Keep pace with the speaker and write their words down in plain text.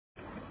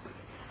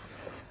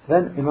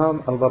Then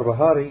Imam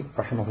al-Barbahari,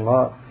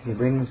 rahimahullah, he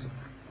brings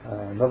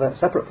another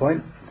separate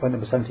point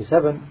number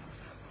 77,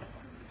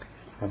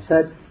 and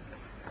said,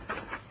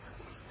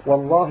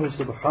 وَاللَّهُ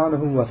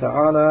سُبْحَانَهُ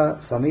وَتَعَالَى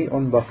سَمِيعٌ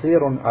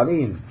بَصِيرٌ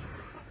عَلِيمٌ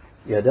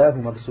يداه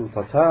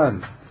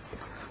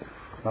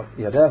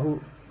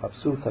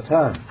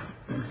مبسوطتان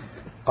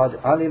قد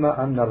علم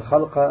أن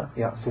الخلق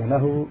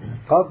يعصونه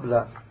قبل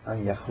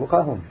أن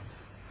يخلقهم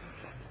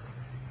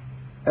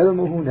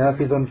علمه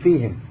نافذ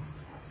فيهم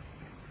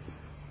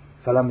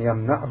فلم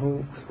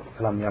يمنعه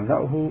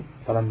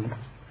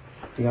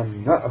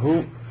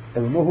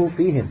علمه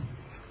فيهم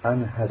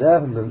أن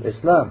هداهم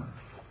للإسلام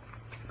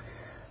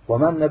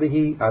ومن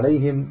به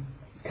عليهم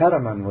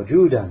كرما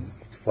وجودا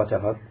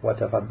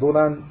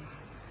وتفضلا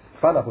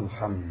فله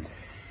الحمد.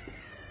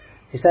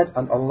 He said,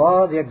 and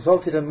Allah the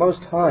Exalted and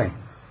Most High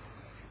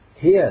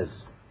hears,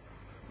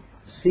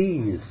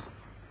 sees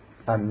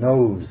and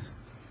knows.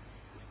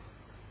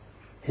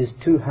 His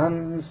two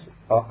hands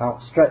are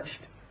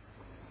outstretched.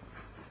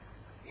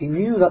 He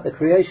knew that the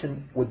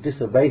creation would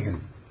disobey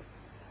Him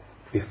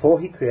before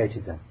He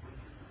created them.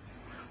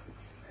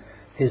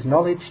 His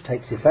knowledge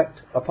takes effect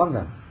upon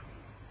them.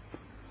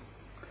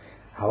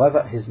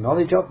 However, His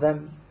knowledge of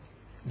them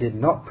did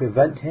not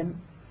prevent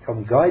Him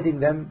from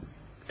guiding them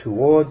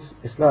towards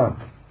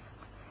Islam.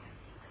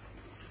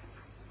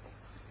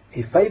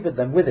 He favoured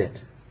them with it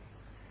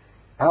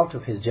out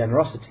of His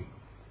generosity,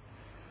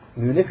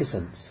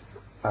 munificence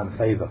and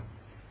favour.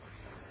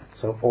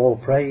 So all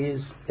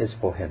praise is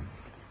for Him.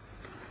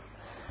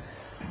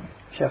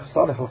 Shaykh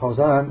Salih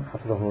al-Fawzan,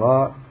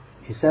 hafidhahullah,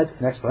 he said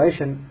in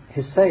explanation,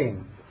 his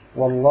saying,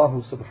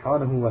 وَاللَّهُ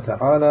سُبْحَانَهُ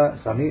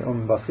وَتَعَالَى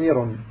سَمِيعٌ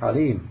بَصِيرٌ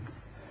عَلِيمٌ,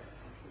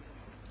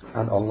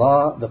 and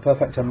Allah, the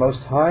Perfect and Most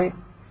High,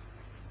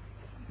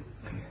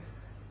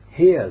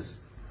 hears,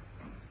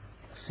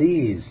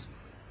 sees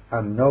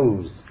and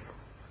knows.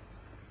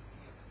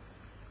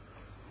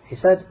 He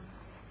said,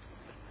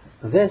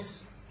 this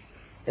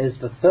is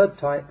the third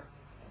type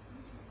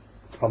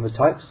from the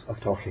types of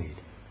Tawheed.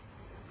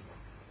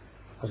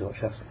 That's what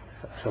Shaykh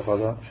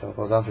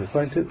Fawzan is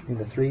referring to in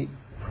the three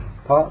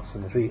parts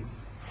and the three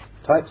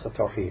types of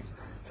Tawheed.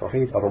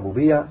 Tawheed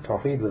al-Rububiyyah,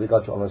 Tawheed with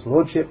regard to Allah's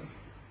Lordship,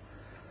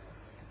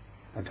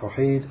 and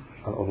Tawheed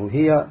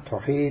al-Uluhiyyah,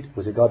 Tawheed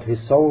with regard to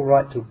His sole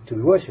right to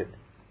be worshipped.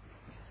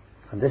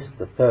 And this is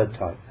the third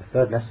type, the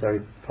third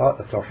necessary part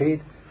of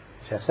Tawheed.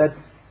 Shaykh said,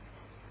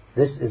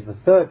 this is the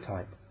third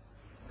type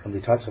from the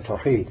types of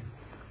Tawheed,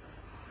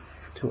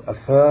 to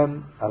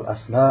affirm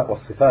al-Asma' wa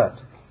Sifat,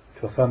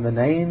 to affirm the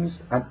names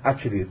and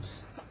attributes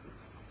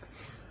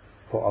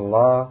for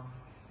Allah,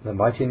 the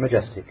Mighty and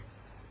Majestic,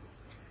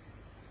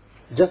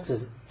 just as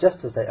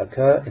they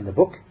occur in the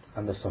Book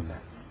and the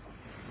Sunnah.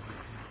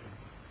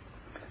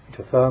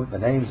 To affirm the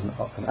names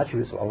and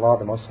attributes of Allah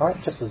the Most High,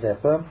 just as they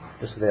occur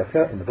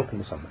in the Book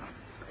and the Sunnah.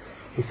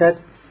 He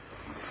said,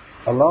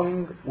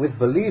 along with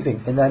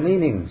believing in their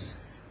meanings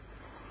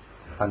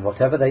and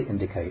whatever they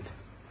indicate,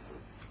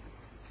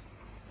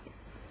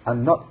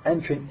 and not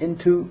entering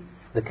into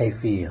the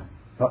kayfiyah,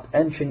 not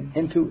entering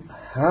into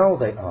how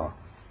they are,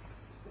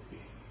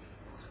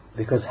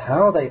 because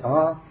how they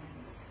are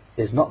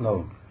is not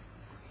known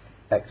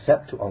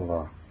except to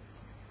Allah.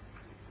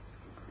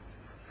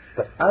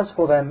 But as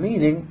for their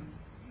meaning,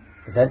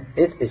 then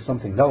it is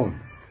something known.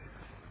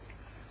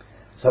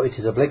 So it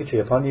is obligatory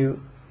upon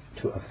you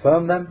to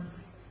affirm them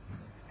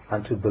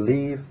and to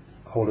believe,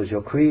 hold as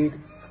your creed,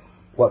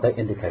 what they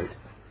indicate.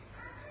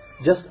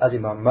 Just as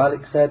Imam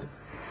Malik said,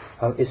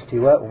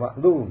 al-istiwa'u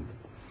ma'loom,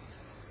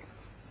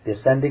 the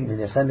ascending,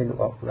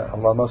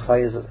 Allah Most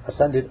High is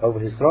ascended over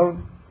His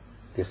throne,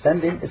 the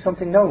ascending is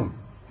something known.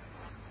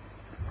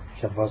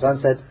 Shaykh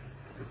Fawzan said,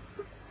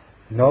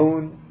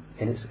 known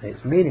in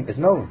its meaning is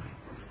known.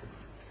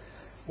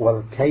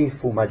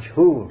 وَالْكَيْفُ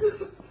مَجْهُولٌ,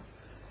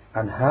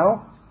 and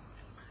how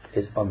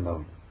is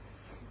unknown.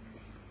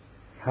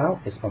 How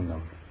is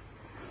unknown.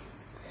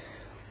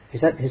 He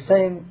said, he's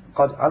saying,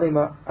 قَدْ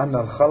عَلِمَ أَنَّ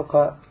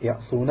الْخَلْقَ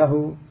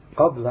يَعْصُونَهُ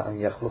قَبْلَ أَنْ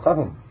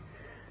يَخْلُقَهُم.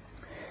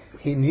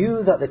 He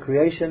knew that the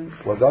creation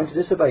were going to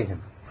disobey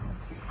Him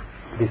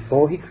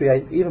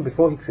even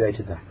before He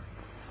created them.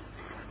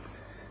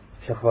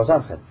 Shaykh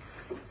Fawzan said,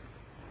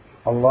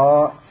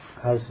 Allah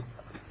has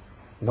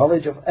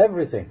knowledge of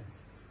everything.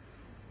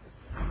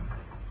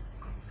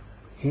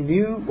 He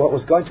knew what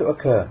was going to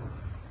occur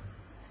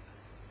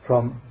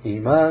from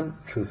Iman,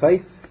 true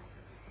faith,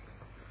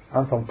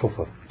 and from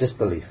kufr,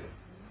 disbelief,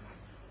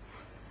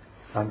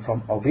 and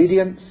from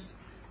obedience,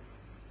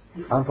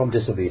 and from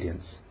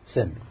disobedience,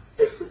 sin.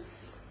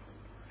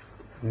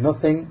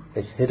 Nothing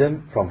is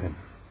hidden from Him.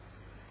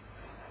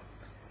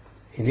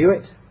 He knew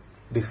it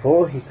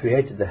before He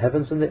created the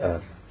heavens and the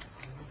earth.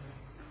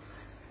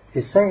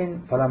 He's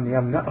saying, فَلَمْ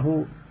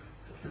يَمْنَعْهُ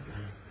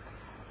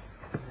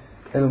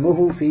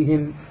عِلْمُهُ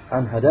فِيهِمْ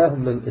أَنْ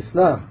هَدَاهُمْ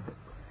لِلْإِسْلَامِ.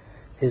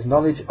 His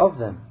knowledge of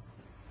them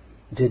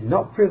did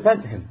not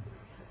prevent Him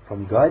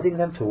from guiding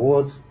them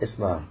towards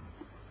Islam.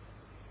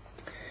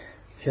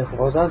 Shaykh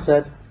Fawzan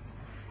said,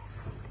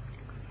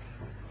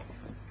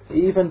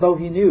 even though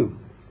He knew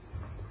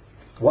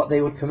what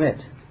they would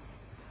commit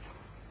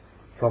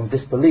from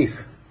disbelief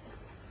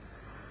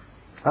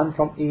and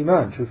from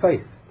Iman, true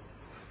faith,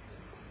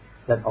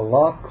 then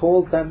Allah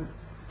called them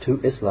to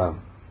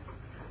Islam,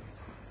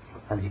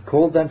 and He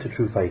called them to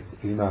true faith,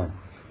 Iman,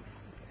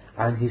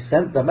 and He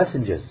sent the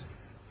messengers,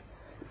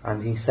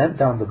 and He sent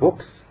down the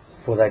books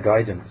for their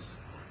guidance,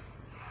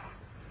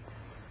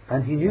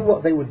 and He knew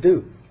what they would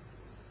do.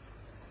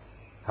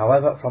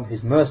 However, from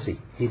His mercy,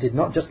 He did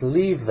not just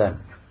leave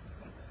them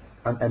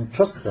and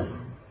entrust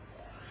them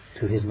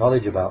to His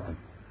knowledge about them.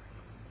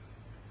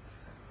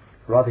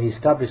 Rather, He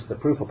established the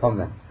proof upon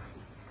them,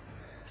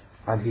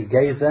 and He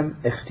gave them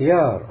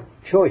ikhtiyar,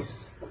 choice,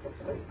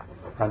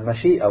 and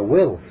mashi'a,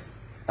 will,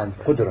 and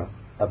qudra,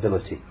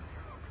 ability.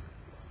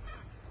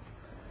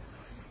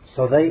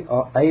 So they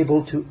are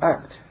able to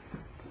act.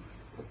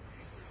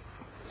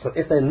 So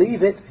if they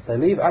leave it, if they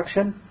leave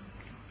action,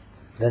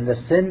 then the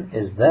sin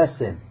is their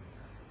sin,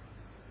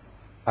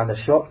 and the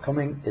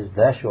shortcoming is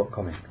their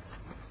shortcoming.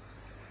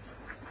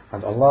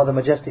 And Allah the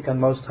Majestic and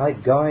Most High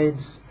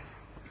guides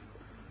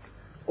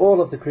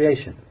all of the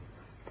creation,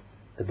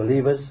 the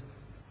believers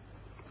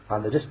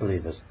and the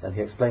disbelievers. And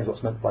He explains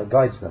what's meant by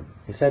guides them.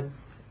 He said,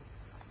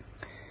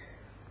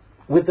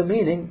 with the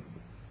meaning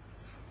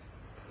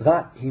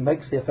that He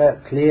makes the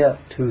affair clear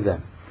to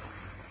them.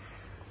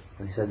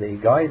 And He said that He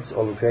guides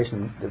all the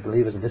creation, the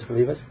believers and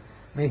disbelievers.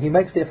 I mean, He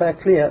makes the affair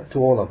clear to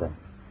all of them.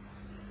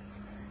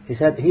 He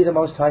said, He the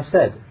Most High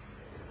said,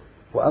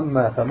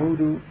 وَأَمَّا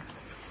ثَمُودُ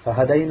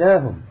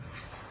فَهَدَيْنَاهُمْ.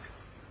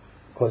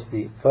 Of course,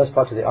 the first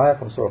part of the ayah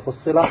from Surah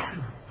Fussilat,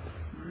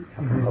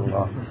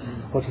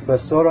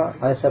 41st Surah,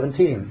 ayah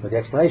 17, with the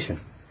explanation.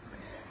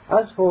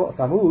 As for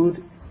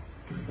Thamud,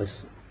 this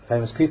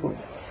famous people,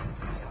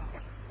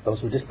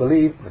 those who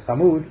disbelieve, the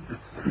Thamud,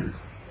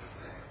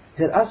 He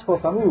said, as for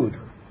Thamud,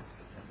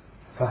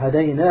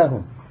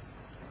 فَهَدَيْنَاهُمْ,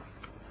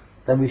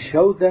 then we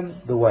showed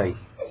them the way.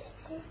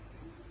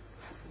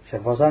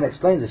 Shaykh Fawzan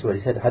explains this word.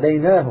 He said,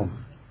 هَدَيْنَاهُمْ,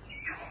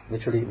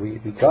 literally,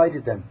 we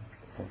guided them,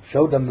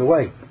 showed them the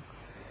way.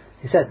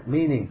 He said,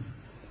 meaning,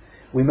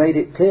 we made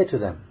it clear to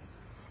them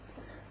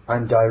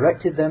and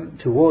directed them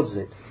towards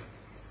it.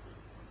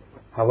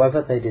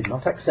 However, they did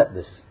not accept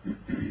this.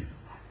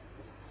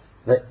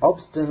 They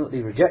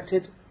obstinately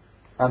rejected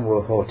and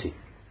were haughty.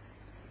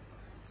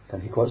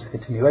 Then he quotes the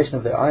continuation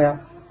of the ayah,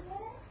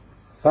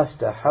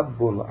 فَاسْتَحَبُّوا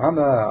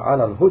الْعَمَى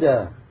عَلَى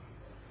الْهُدَى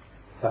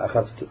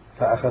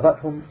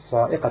فَأَخَذَتْهُمْ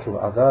صَائِقَةُ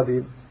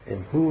الْعَذَابِ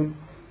الْهُونِ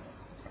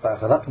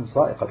فَأَخَذَتْهُمْ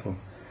صَائِقَةُ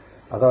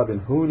عَذَابِ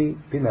الْهُونِ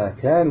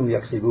بِمَا كَانُوا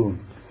يَكْسِبُونَ.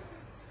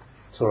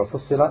 Surah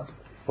Fussilat,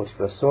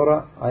 41st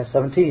Surah, ayah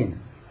 17,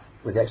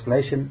 with the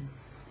explanation.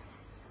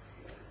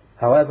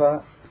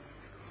 However,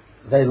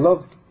 they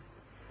loved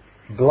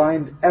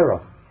blind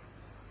error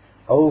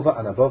over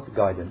and above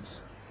guidance.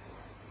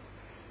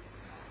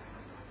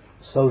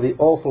 So the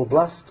awful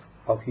blast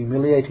of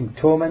humiliating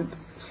torment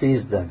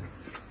seized them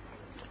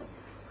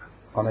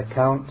on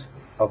account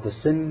of the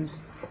sins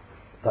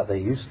that they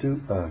used to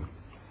earn.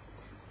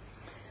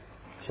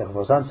 Shaykh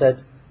Fawzan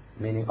said,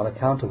 meaning on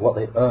account of what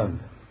they earned.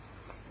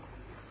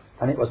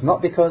 And it was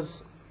not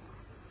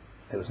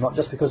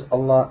just because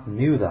Allah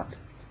knew that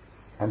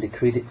and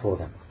decreed it for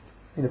them.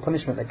 In the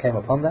punishment that came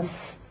upon them,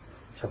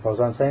 Shaykh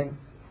Fawzan saying,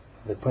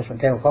 the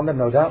punishment came upon them,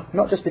 no doubt,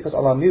 not just because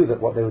Allah knew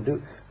that what they would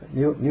do,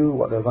 knew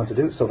what they were going to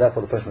do, so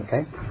therefore the punishment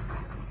came.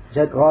 He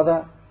said,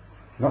 rather,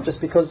 not just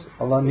because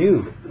Allah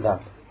knew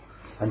that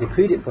and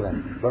decreed it for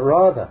them, but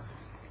rather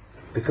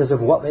because of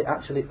what they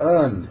actually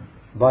earned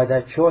by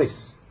their choice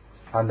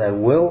and their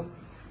will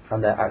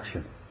and their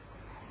action.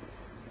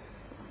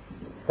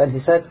 Then he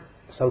said,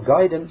 so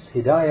guidance,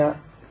 hidayah,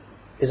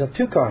 is of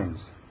two kinds.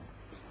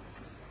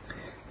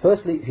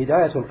 Firstly,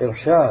 hidayatul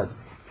irshad,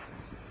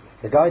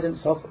 the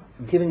guidance of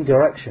giving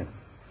direction.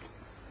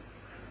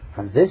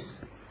 And this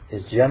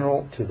is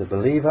general to the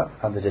believer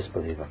and the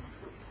disbeliever.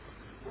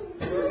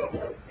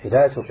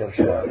 Hidayatul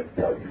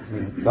irshad,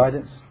 meaning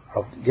guidance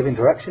of giving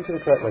direction to the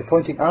correct way,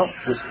 pointing out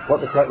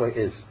what the correct way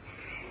is.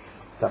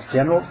 That's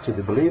general to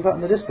the believer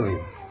and the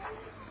disbeliever.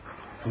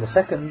 And the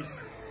second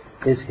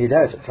is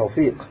hidayat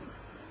tawfiq,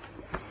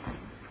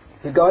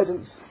 the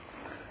guidance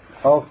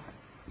of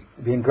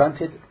being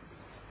granted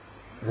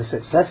the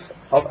success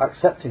of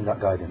accepting that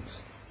guidance.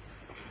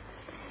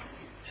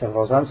 Shaykh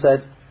Fawzan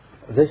said,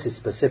 this is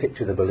specific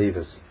to the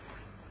believers,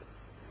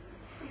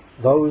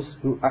 those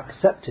who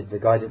accepted the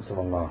guidance of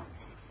Allah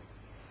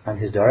and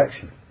His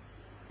direction.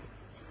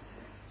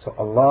 So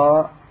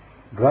Allah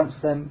grants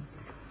them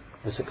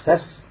the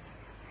success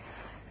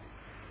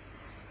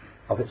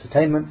of its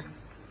attainment,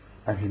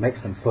 and He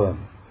makes them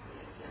firm.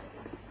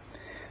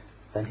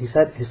 Then he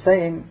said, he's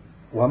saying,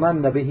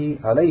 وَمَنَّ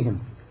بِهِ عَلَيْهِمْ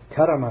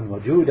كَرَمًا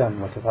وَجُودًا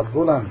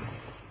وَتَفَضُّلًا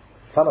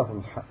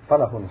فَلَهُ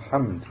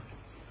الْحَمْدِ.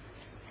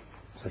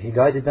 So He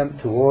guided them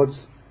towards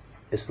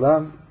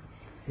Islam,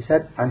 he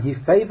said, and He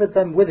favoured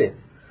them with it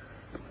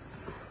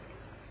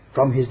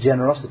from His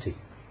generosity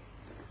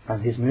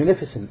and His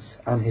munificence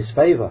and His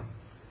favour.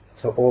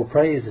 So all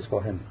praise is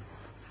for Him.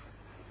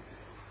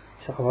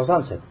 Shaykh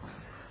Fawzan said,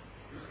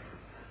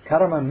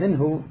 Karaman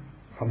minhu,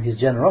 from His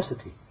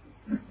generosity,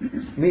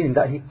 meaning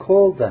that He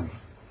called them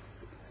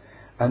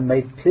and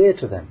made clear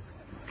to them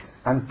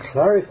and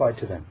clarified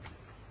to them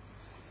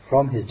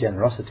from His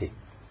generosity.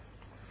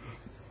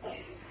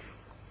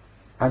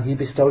 And He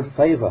bestowed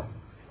favour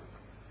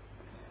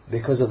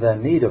because of their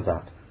need of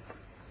that.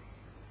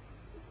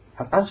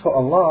 And as for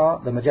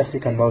Allah, the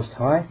Majestic and Most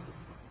High,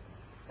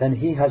 then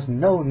He has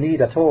no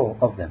need at all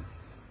of them,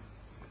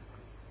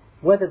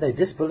 whether they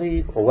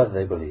disbelieve or whether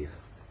they believe,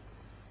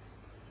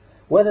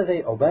 whether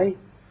they obey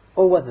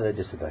or whether they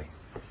disobey.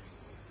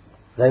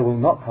 They will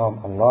not harm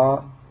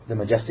Allah, the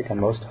Majestic and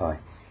Most High,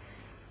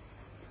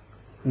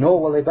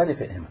 nor will they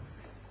benefit Him,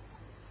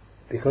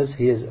 because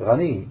He is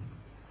Ghani,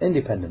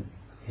 independent.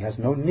 He has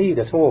no need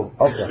at all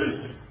of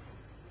them.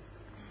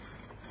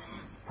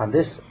 And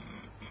this,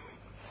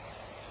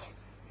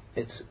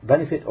 its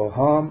benefit or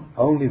harm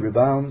only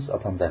rebounds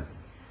upon them.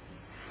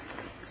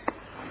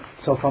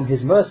 So from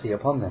His mercy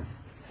upon them,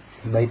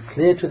 He made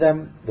clear to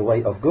them the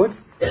way of good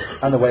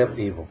and the way of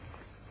evil.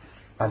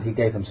 And He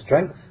gave them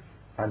strength,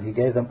 and He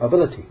gave them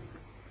ability,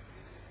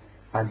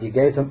 and He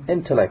gave them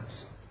intellects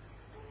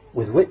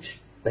with which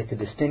they could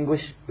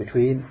distinguish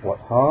between what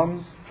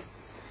harms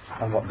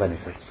and what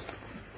benefits.